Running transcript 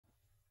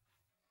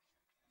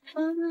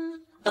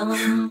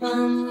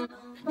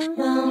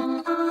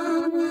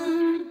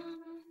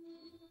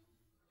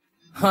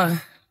Huh?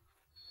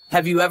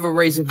 Have you ever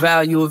raised the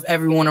value of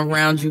everyone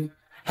around you?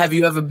 Have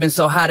you ever been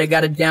so high they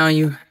gotta down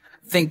you?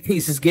 Think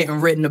pieces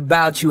getting written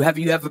about you. Have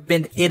you ever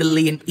been to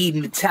Italy and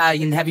eaten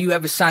Italian? Have you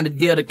ever signed a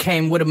deal that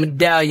came with a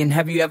medallion?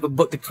 Have you ever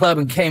booked a club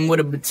and came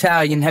with a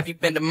battalion? Have you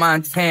been to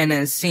Montana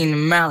and seen the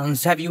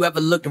mountains? Have you ever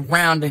looked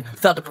around and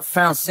felt a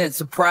profound sense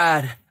of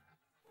pride?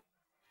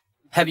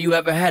 Have you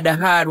ever had to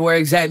hide where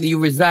exactly you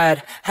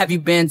reside? Have you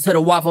been to the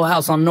Waffle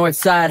House on North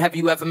Side? Have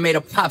you ever made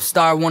a pop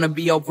star wanna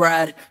be your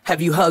bride? Have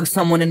you hugged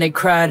someone and they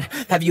cried?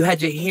 Have you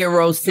had your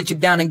heroes sit you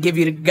down and give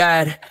you the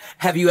guide?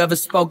 Have you ever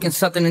spoken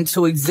something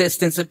into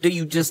existence, or do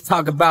you just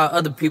talk about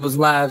other people's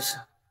lives?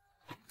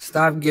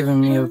 Stop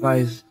giving me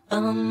advice.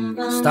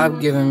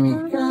 Stop giving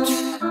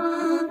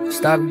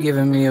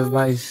me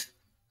advice.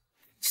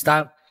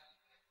 Stop.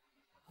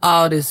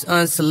 All this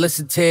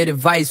unsolicited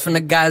advice from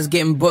the guys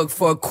getting booked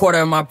for a quarter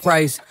of my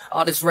price.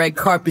 All this red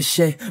carpet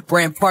shit,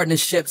 brand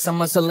partnerships. I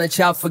must have let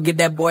y'all forget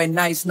that boy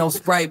nice, no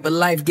Sprite, but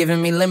life giving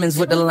me lemons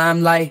with the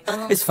limelight.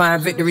 It's fine,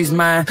 victory's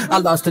mine. I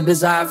lost the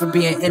desire for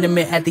being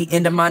intimate at the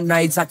end of my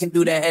nights. I can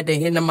do that at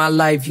the end of my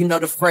life. You know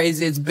the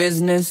phrase, it's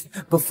business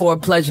before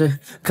pleasure.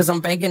 Cause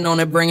I'm banking on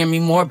it bringing me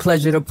more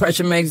pleasure. The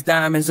pressure makes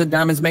diamonds, the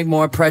diamonds make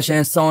more pressure,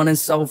 and so on and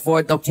so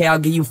forth. Okay, I'll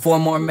give you 4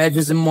 more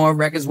measures and more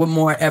records with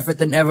more effort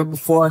than ever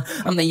before.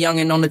 I'm the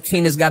youngin' on the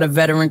team that's got a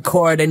veteran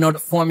core. They know the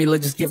formula,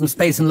 just give him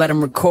space and let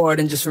him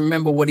record. And just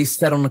remember what he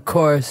said on the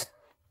chorus.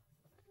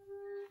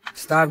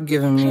 Stop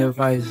giving me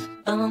advice.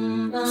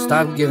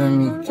 Stop giving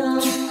me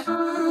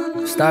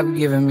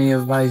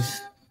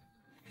advice.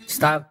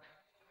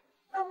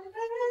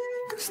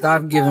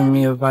 Stop giving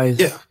me advice.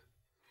 Yeah.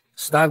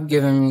 Stop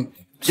giving me.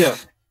 Yeah.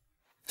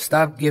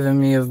 Stop giving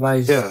me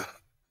advice. Yeah.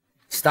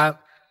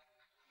 Stop.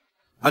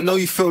 I know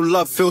you feel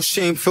love, feel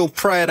shame, feel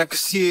pride. I can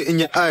see it in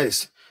your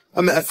eyes. I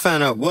met a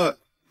fan at work.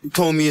 He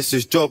told me it's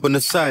his job on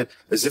the side.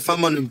 As if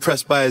I'm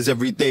unimpressed by his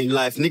everyday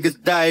life.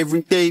 Niggas die every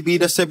day, B,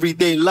 that's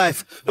everyday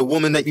life. The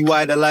woman that you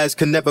idolize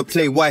can never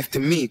play wife to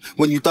me.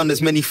 When you done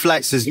as many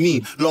flights as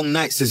me, long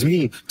nights as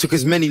me, took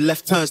as many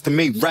left turns to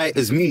make right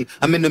as me.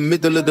 I'm in the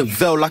middle of the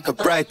veil like a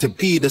bride to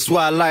be. That's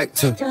why I like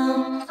to.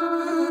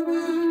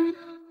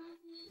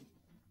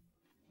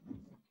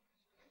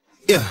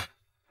 Yeah.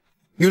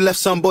 You left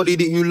somebody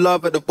that you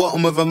love at the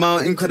bottom of a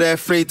mountain 'cause they're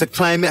afraid to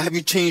climb it. Have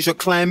you changed your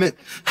climate?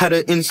 Had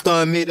her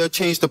Insta and made her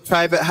change to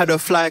private. Had her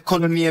fly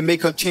economy and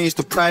make her change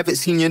to private.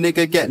 Seen your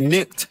nigga get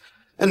nicked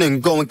and then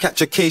go and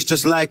catch a case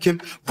just like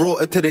him. Brought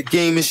her to the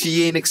game and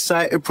she ain't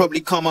excited. Probably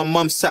cause my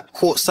mum sat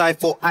courtside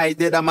for I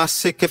did. Am I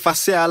sick if I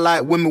say I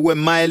like women with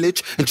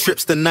mileage and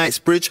trips to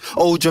Knightsbridge?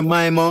 Old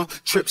Jemima,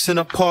 trips in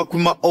a park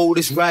with my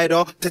oldest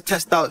rider to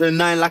test out the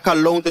 9 like I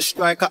loaned a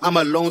striker. I'm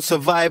a lone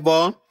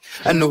survivor.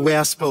 And the way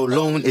I spell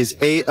loan is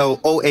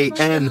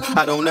A-L-O-A-N.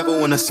 I don't ever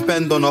wanna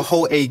spend on a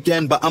hoe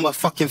again, but I'm a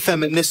fucking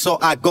feminist, so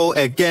I go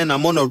again.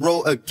 I'm on a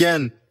roll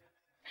again.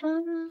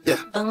 Yeah.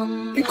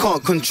 You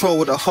can't control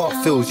what the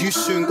heart feels. You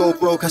soon go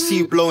broke. I see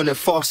you blowing it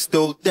fast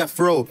still. Death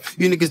row.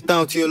 You niggas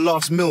down to your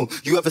last meal.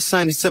 You ever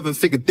signed a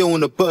 7-figure deal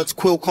on a bird's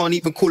quill? Can't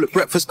even call it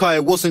breakfast 'cause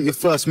it wasn't your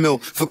first meal.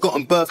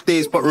 Forgotten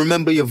birthdays, but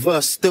remember your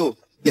verse still.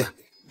 Yeah.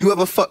 You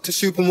ever fucked a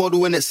supermodel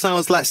when it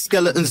sounds like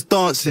skeletons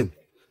dancing?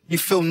 You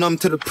feel numb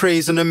to the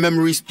praise and the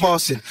memories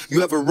passing.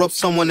 You ever robbed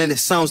someone and it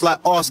sounds like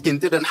asking.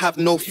 Didn't have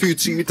no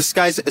food, so you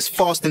disguise it as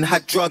fasting.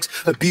 Had drugs,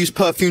 abused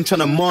perfume,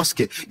 trying to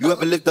mask it. You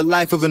ever lived the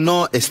life of an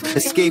artist,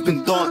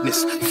 escaping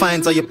darkness?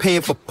 Fines are you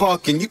paying for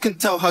parking? You can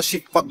tell how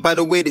she fucked by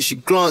the way that she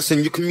glancing.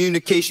 Your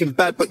communication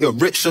bad, but you're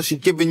rich, so she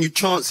giving you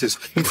chances.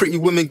 And pretty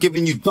women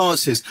giving you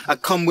dances. I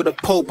come with a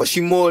Pope, but she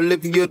more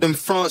Olivia than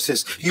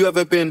Francis. You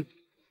ever been?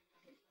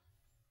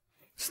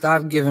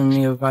 Stop giving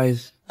me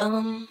advice.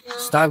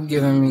 Stop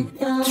giving me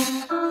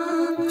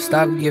advice.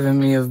 Stop giving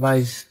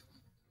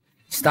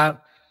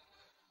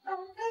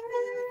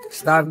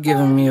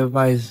me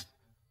advice.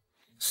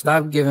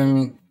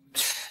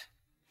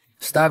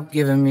 Stop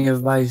giving me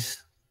advice.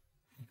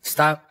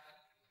 Stop.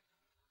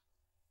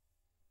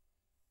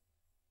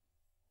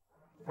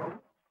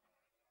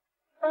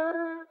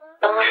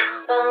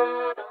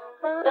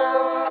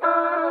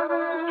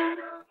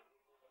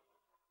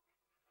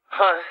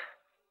 Huh?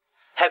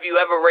 Have you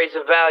ever raised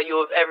the value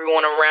of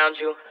everyone around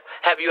you?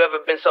 Have you ever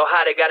been so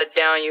high they gotta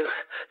down you?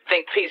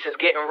 Think pieces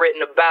getting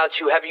written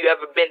about you. Have you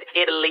ever been to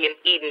Italy and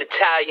eaten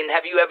Italian?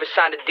 Have you ever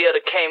signed a deal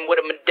that came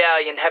with a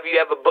medallion? Have you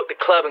ever booked a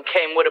club and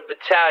came with a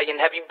battalion?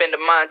 Have you been to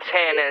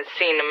Montana and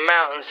seen the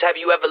mountains? Have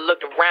you ever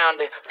looked around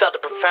and felt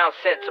a profound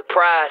sense of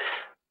pride?